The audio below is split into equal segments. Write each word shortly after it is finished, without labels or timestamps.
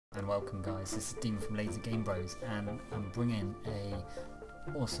and welcome guys, this is Dean from Laser Game Bros and I'm bringing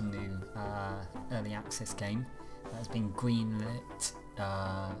a awesome new early access game that has been greenlit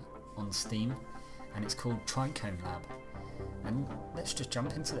on Steam, and it's called Tricone Lab. And let's just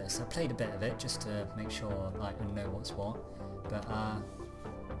jump into this. I played a bit of it just to make sure I know what's what, but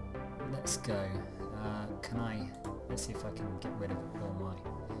let's go. Let's see if I can get rid of all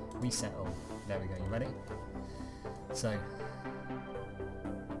my reset all. There we go, you ready? So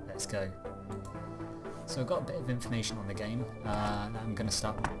let's go. So I've got a bit of information on the game that I'm going to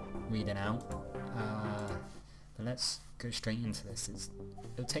start reading out, but let's go straight into this.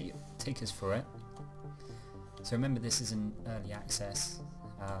 It'll take us through it. So remember, this is an early access,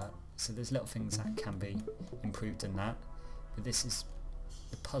 so there's little things that can be improved in that, but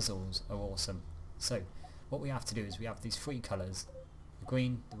the puzzles are awesome. So what we have to do is we have these three colours, the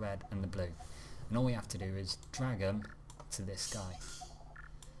green, the red and the blue, and all we have to do is drag them to this guy.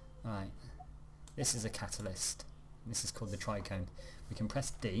 Right, this is a catalyst. This is called the Tricone. We can press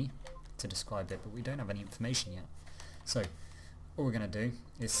D to describe it, but we don't have any information yet. So all we're going to do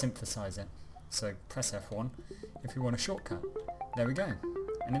is synthesize it. So press F1 if you want a shortcut. There we go.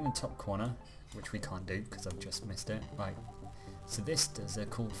 And in the top corner, which we can't do because I've just missed it, right, so this does a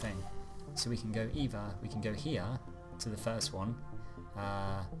cool thing. So we can go here to the first one,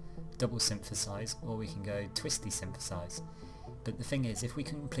 double synthesize, or we can go twisty synthesize. But the thing is, if we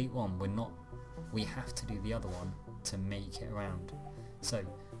complete one, we have to do the other one to make it around. So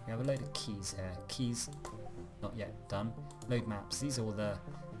we have a load of keys here. Keys not yet done. Load maps. These are all the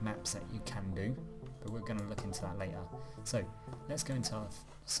maps that you can do, but we're going to look into that later. So let's go into our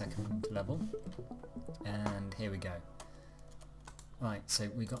second level, and here we go. Right, so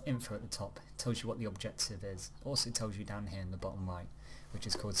we got info at the top. It tells you what the objective is. Also tells you down here in the bottom right, which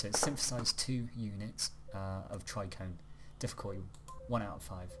is called, so it's synthesize 2 units of Tricone. Difficulty 1 out of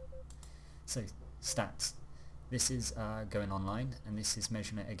 5. So stats. This is going online, and this is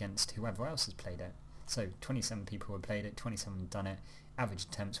measuring it against whoever else has played it. So 27 people have played it, 27 have done it. Average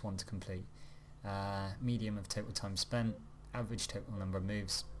attempts 1 to complete. Medium of total time spent. Average total number of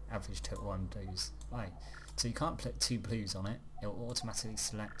moves. Average total undos. Right. So you can't put 2 blues on it. It will automatically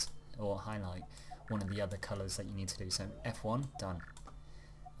select or highlight one of the other colours that you need to do. So F1, done.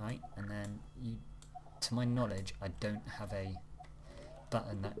 Right, and then to my knowledge, I don't have a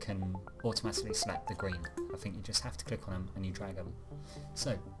button that can automatically select the green. I think you just have to click on them and you drag them.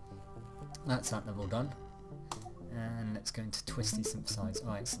 So that's that level done. And let's go into twisty synthesize.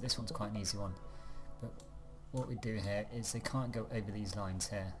 Alright, so this one's quite an easy one. But what we do here is they can't go over these lines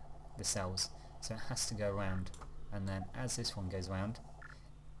here, the cells. So it has to go around, and then as this one goes around,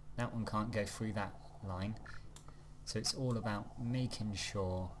 that one can't go through that line. So it's all about making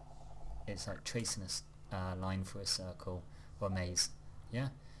sure it's like tracing a line through a circle or a maze. Yeah?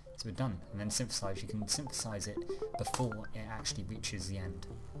 So we're done. And then synthesize, you can synthesize it before it actually reaches the end.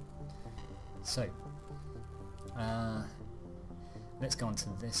 So let's go on to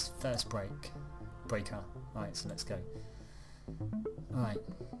this first breaker. Alright, so let's go. Alright,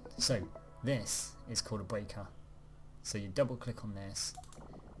 so this is called a breaker. So you double click on this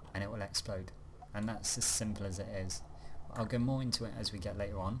and it will explode, and that's as simple as it is. I'll go more into it as we get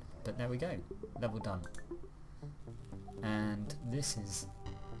later on, but there we go, level done. And this is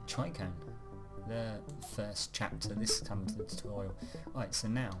Tricone, the first chapter. This comes to the tutorial. Right, so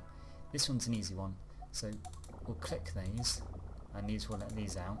now this one's an easy one, so we'll click these and these will let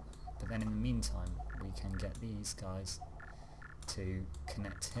these out, but then in the meantime we can get these guys to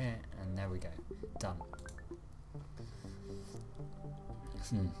connect here, and there we go, done.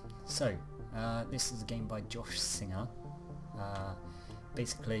 So this is a game by Josh Singer.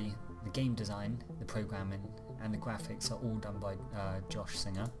 Basically the game design, the programming and the graphics are all done by Josh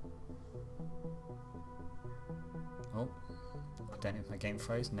Singer. Oh, I don't know if my game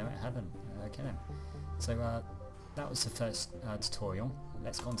froze. No, it hadn't. Okay then. So that was the first tutorial.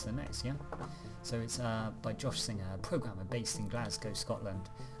 Let's go on to the next, yeah? So it's by Josh Singer, a programmer based in Glasgow, Scotland.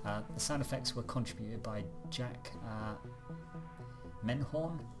 The sound effects were contributed by Jack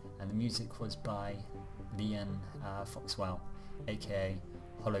Menhorn, and the music was by Leon Foxwell, aka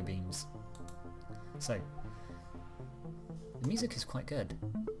Hollow Beams. So the music is quite good.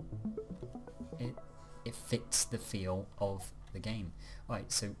 It fits the feel of the game.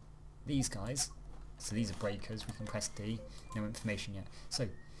 Right, so these guys, so these are breakers. We can press D, no information yet. So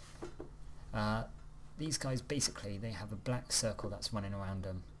these guys, basically they have a black circle that's running around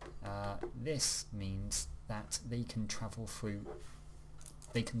them. This means that they can travel through,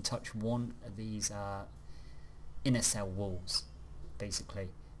 they can touch one of these inner cell walls basically,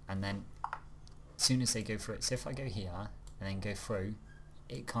 and then as soon as they go through it, so if I go here and then go through,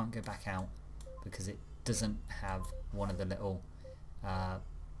 it can't go back out because it doesn't have one of the little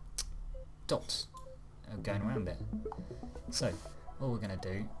dots going around it. So all we're going to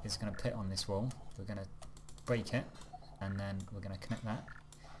do is going to put it on this wall, we're going to break it, and then we're going to connect that,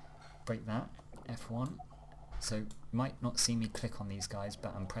 break that, F1. So you might not see me click on these guys,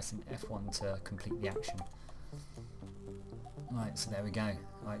 but I'm pressing F1 to complete the action. Right, so there we go.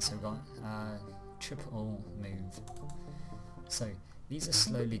 Right, so we've got triple move. So these are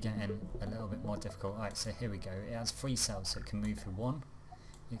slowly getting a little bit more difficult. Right, so here we go. It has 3 cells, so it can move through 1,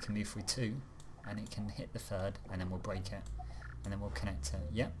 it can move through 2, and it can hit the 3rd, and then we'll break it, and then we'll connect it.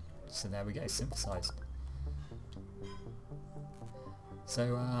 Yep, so there we go, synthesized.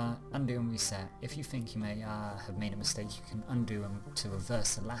 So undo and reset. If you think you may have made a mistake, you can undo them to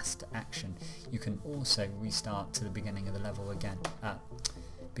reverse the last action. You can also restart to the beginning of the level again.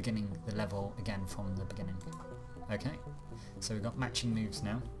 Beginning the level again from the beginning. Okay, so we've got matching moves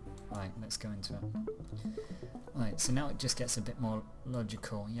now. Right, let's go into it. Right, so now it just gets a bit more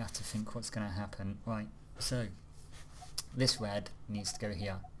logical. You have to think what's going to happen. Right, so this red needs to go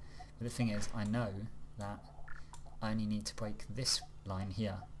here. But the thing is, I know that I only need to break this line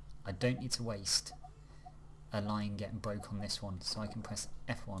here. I don't need to waste a line getting broke on this one, so I can press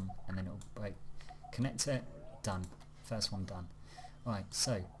F1 and then it'll break. Connect it, done. First one done. Right,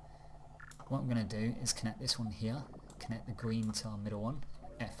 so what I'm going to do is connect this one here, connect the green to our middle one,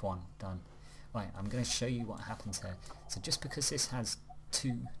 F1, done. Right, I'm going to show you what happens here. So just because this has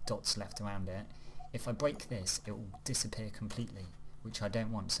 2 dots left around it, if I break this, it will disappear completely, which I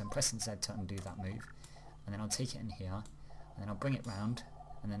don't want. So I'm pressing Z to undo that move, and then I'll take it in here, and then I'll bring it round,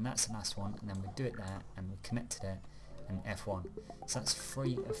 and then that's the last one, and then we do it there, and we connected it, and F1. So that's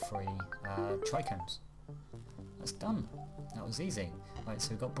 3 of 3 tricones. That's done. That was easy. Right, so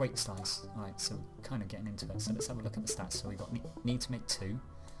we've got break slice. Right, so we're kind of getting into it. So let's have a look at the stats. So we got need to make 2.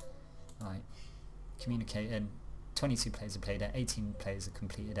 Right, communicated. 22 players have played it. 18 players have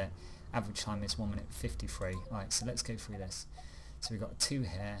completed it. Average time is 1 minute 53. Right, so let's go through this. So we got a 2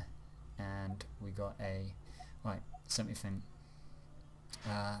 here, and we got a right. So let me think.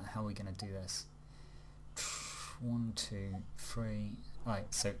 How are we going to do this? 1, 2, 3.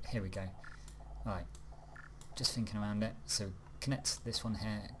 Right, so here we go. Right, just thinking around it. So connect this one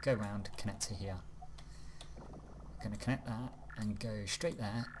here, go around, connect to here. Going to connect that and go straight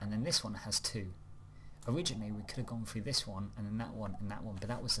there, and then this one has 2. Originally we could have gone through this one and then that one and that one, but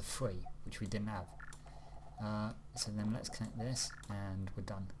that was a 3, which we didn't have. So then let's connect this and we're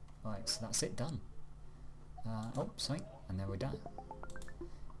done. Right, so that's it, done. Oh, sorry, and then we're done.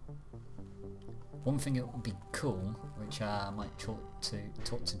 One thing it would be cool, which I might talk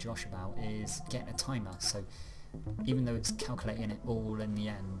to Josh about, is getting a timer. So even though it's calculating it all in the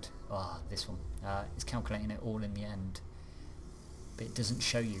end, this one, it's calculating it all in the end, but it doesn't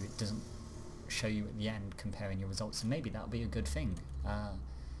show you. It doesn't show you at the end comparing your results, and maybe that would be a good thing.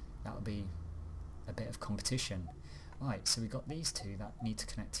 That would be a bit of competition. Right, so we got these 2 that need to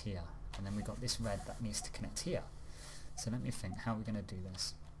connect here, and then we got this red that needs to connect here. So let me think, how are we going to do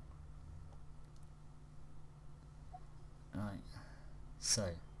this? Right, so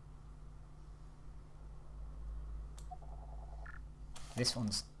this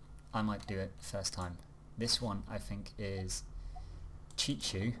one's, I might do it first time. This one I think is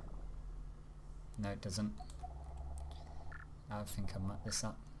Chichu. No, it doesn't. I think I mucked this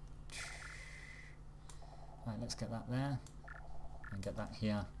up. Right, let's get that there, and get that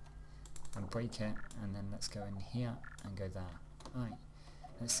here, and break it, and then let's go in here, and go there. Right,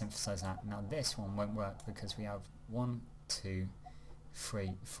 let's synthesize that. Now this one won't work because we have 1, 2,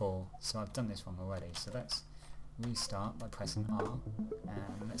 3, 4, so I've done this one already. So let's restart by pressing R,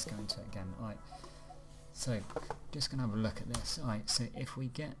 and let's go into it again. Right, so just gonna have a look at this. Alright, so if we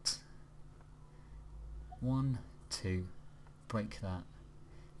get 1, 2, break that,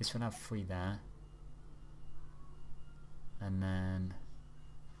 this will have 3 there, and then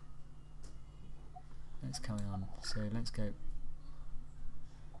let's carry on. So let's go.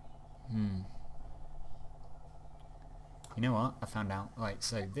 You know what? I found out. Right,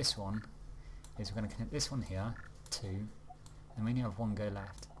 so this one is, we're going to connect this one here, 2, and we only have 1 go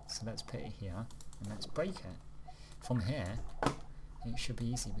left. So let's put it here, and let's break it. From here, it should be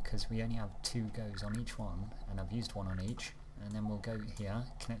easy because we only have 2 goes on each one, and I've used 1 on each. And then we'll go here,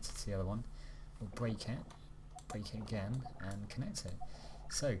 connect it to the other one, we'll break it again, and connect it.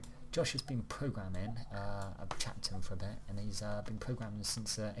 So Josh has been programming. I've chatted to him for a bit, and he's been programming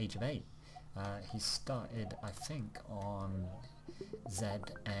since the age of 8. He started, I think, on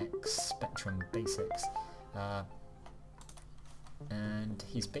ZX Spectrum Basics. and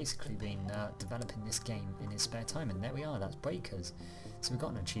he's basically been developing this game in his spare time, and there we are, that's Breakers. So we've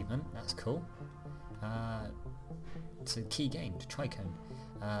got an achievement, that's cool. So key gained, Tricone.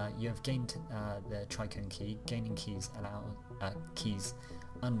 You have gained the Tricone key. Gaining keys allow keys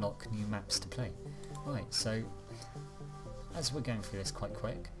unlock new maps to play. Right, so as we're going through this quite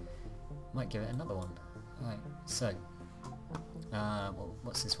quick, might give it another one. Right, so well,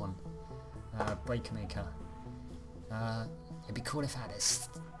 what's this one? Breakermaker. It'd be cool if I had a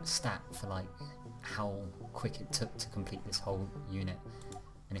stat for like how quick it took to complete this whole unit,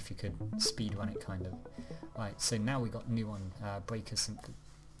 and if you could speed run it kind of. Right, so now we got new one, breaker simply.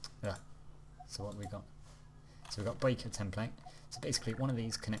 So what we got? So we got breaker template. So basically one of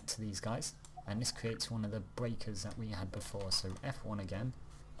these connect to these guys, and this creates one of the breakers that we had before. So F1 again,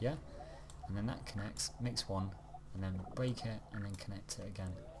 yeah, and then that connects, makes one, and then break it, and then connect it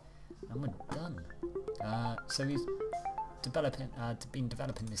again, and we're done. So he's been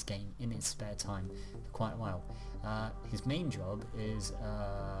developing this game in his spare time for quite a while. His main job is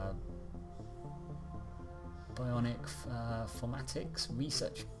bionic formatics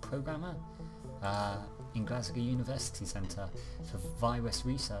research programmer in Glasgow University Centre for virus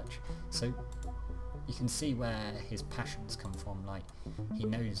research. So you can see where his passions come from. Like, he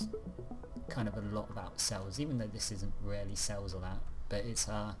knows kind of a lot about cells, even though this isn't really cells or that, but it's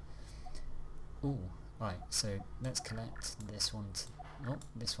ooh, right, so let's collect this one to,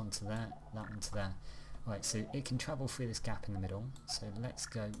 this one to there, that one to there. Right, so it can travel through this gap in the middle, so let's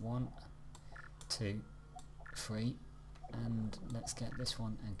go 1, 2, 3, and let's get this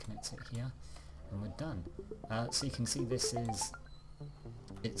one and connect it here, and we're done. So you can see this is,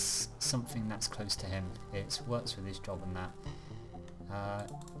 it's something that's close to him. It works with his job and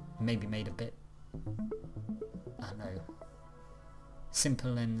that. Maybe made a bit, I don't know,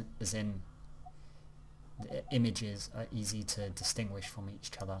 simple in, as in the images are easy to distinguish from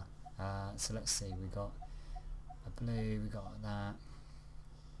each other. So let's see, we got a blue, we got that.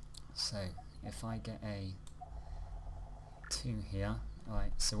 So if I get a 2 here,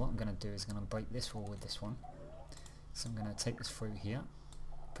 alright, so what I'm going to do is I'm going to break this wall with this one. So I'm going to take this through here,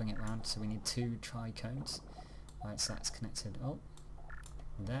 bring it round, so we need 2 tricones. Right, so that's connected,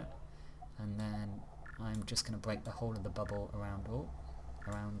 there, and then I'm just going to break the whole of the bubble around,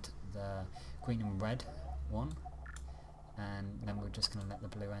 around the green and red one, and then we're just going to let the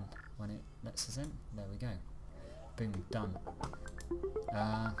blue in when it lets us in. There we go. Boom, done.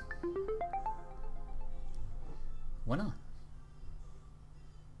 Winner.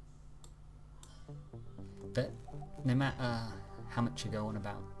 But no matter how much you go on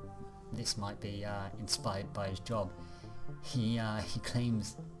about this might be inspired by his job, he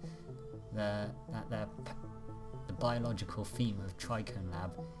claims that the biological theme of Tricone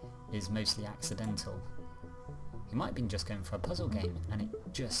Lab is mostly accidental. He might have been just going for a puzzle game, and it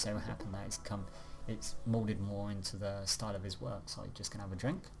just so happened that it's moulded more into the style of his work. So I'm just gonna have a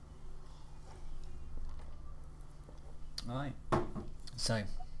drink. Alright, so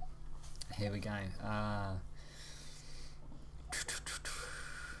here we go.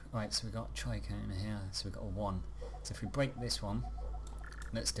 Right, so we got Tricone here, so we got a 1. So if we break this one,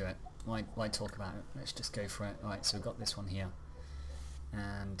 let's do it. Why talk about it? Let's just go for it. Right, so we've got this one here,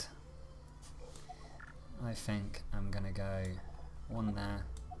 and I think I'm gonna go 1 there,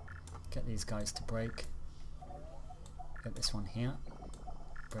 get these guys to break, get this one here,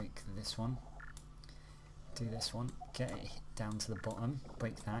 break this one, do this one, get it down to the bottom,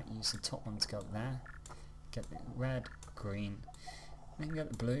 break that, use the top one to go up there, get the red, green, then get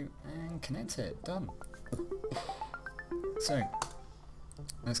the blue and connect it. Done. So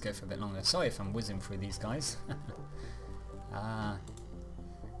let's go for a bit longer. Sorry if I'm whizzing through these guys. I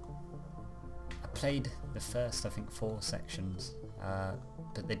played the first, I think, 4 sections,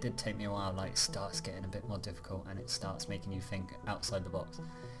 but they did take me a while. Like, it starts getting a bit more difficult and it starts making you think outside the box.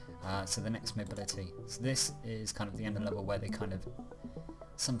 So the next mobility. So this is kind of the end of the level where they kind of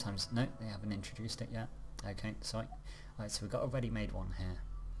sometimes, no, they haven't introduced it yet. Okay, sorry. Right, so we've got a ready-made one here.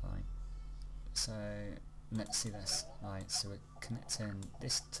 Right, so let's see this. Right, so we're connecting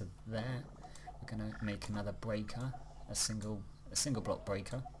this to there. We're going to make another breaker, a single block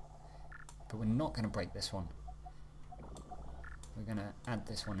breaker, but we're not going to break this one. We're going to add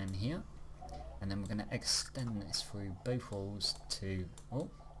this one in here, and then we're going to extend this through both walls to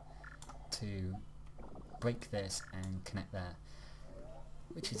break this and connect there,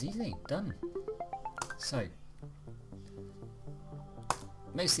 which is easy. Done. So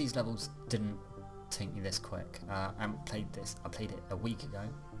most of these levels didn't take me this quick. I haven't played this. I played it a week ago.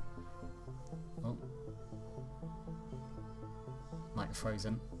 Oh, might have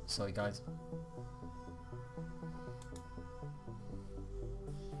frozen. Sorry guys.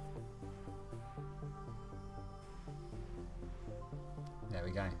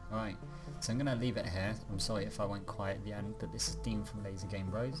 we go. Alright, so I'm going to leave it here. I'm sorry if I went quiet at the end, but this is Dean from Lazy Game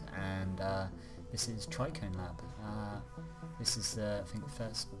Bros, and this is Tricone Lab. This is I think the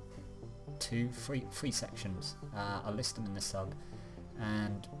first three sections. I'll list them in the sub,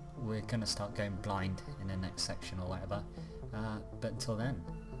 and we're going to start going blind in the next section or whatever. But until then,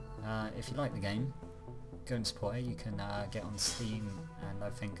 if you like the game, go and support it. You can get on Steam and I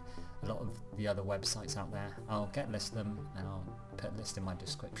think a lot of the other websites out there. I'll get a list of them and I'll put a list in my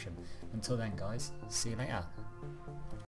description. Until then guys, see you later.